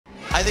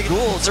I think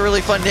Ghoul is a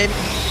really fun name,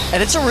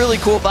 and it's a really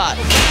cool bot.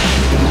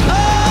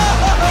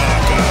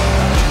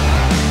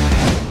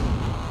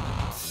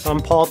 I'm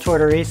Paul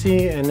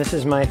Tortorici, and this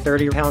is my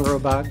 30-pound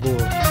robot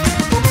Ghoul.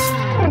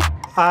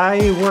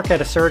 I work at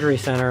a surgery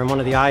center, and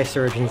one of the eye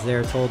surgeons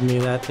there told me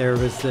that there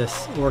was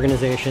this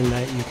organization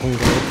that you can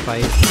go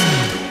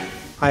fight.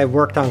 I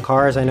worked on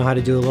cars, I know how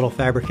to do a little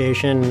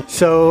fabrication.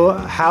 So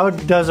how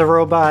does a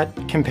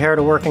robot compare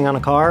to working on a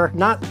car?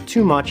 Not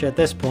too much at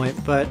this point,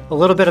 but a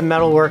little bit of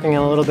metalworking and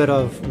a little bit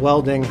of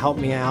welding helped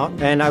me out.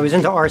 And I was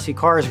into RC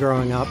cars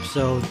growing up,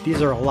 so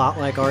these are a lot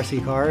like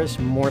RC cars,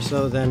 more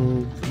so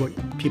than what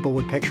people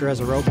would picture as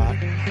a robot.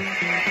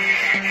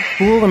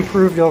 Ghoul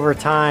improved over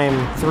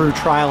time through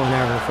trial and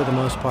error for the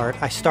most part.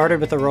 I started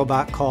with a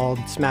robot called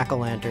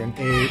Smack-a-Lantern,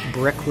 a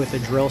brick with a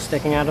drill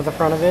sticking out of the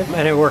front of it,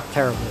 and it worked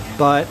terribly.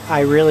 But I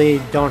really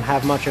don't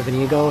have much of an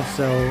ego,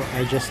 so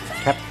I just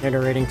kept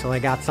iterating till I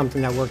got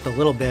something that worked a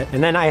little bit.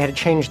 And then I had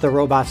changed the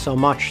robot so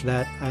much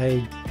that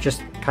I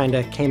just kind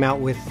of came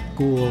out with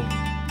Ghoul.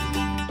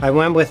 I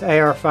went with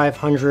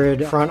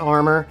AR500 front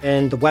armor,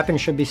 and the weapon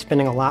should be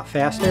spinning a lot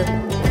faster.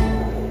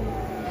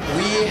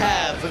 We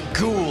have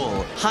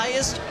Ghoul,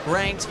 highest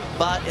ranked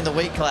bot in the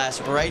weight class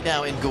right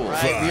now in Ghoul.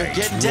 Right, we are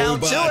getting down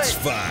to it.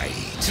 Fight.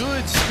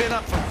 Good spin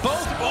up from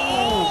both.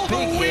 Oh, the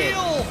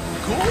wheel!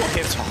 Ghoul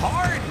hits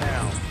hard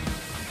now.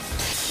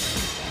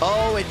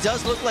 Oh, it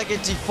does look like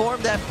it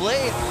deformed that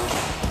blade.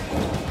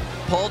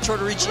 Paul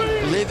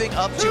Tortorici living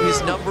up to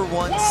his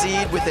 #1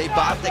 seed with a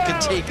bot that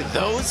could take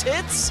those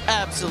hits.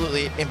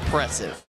 Absolutely impressive.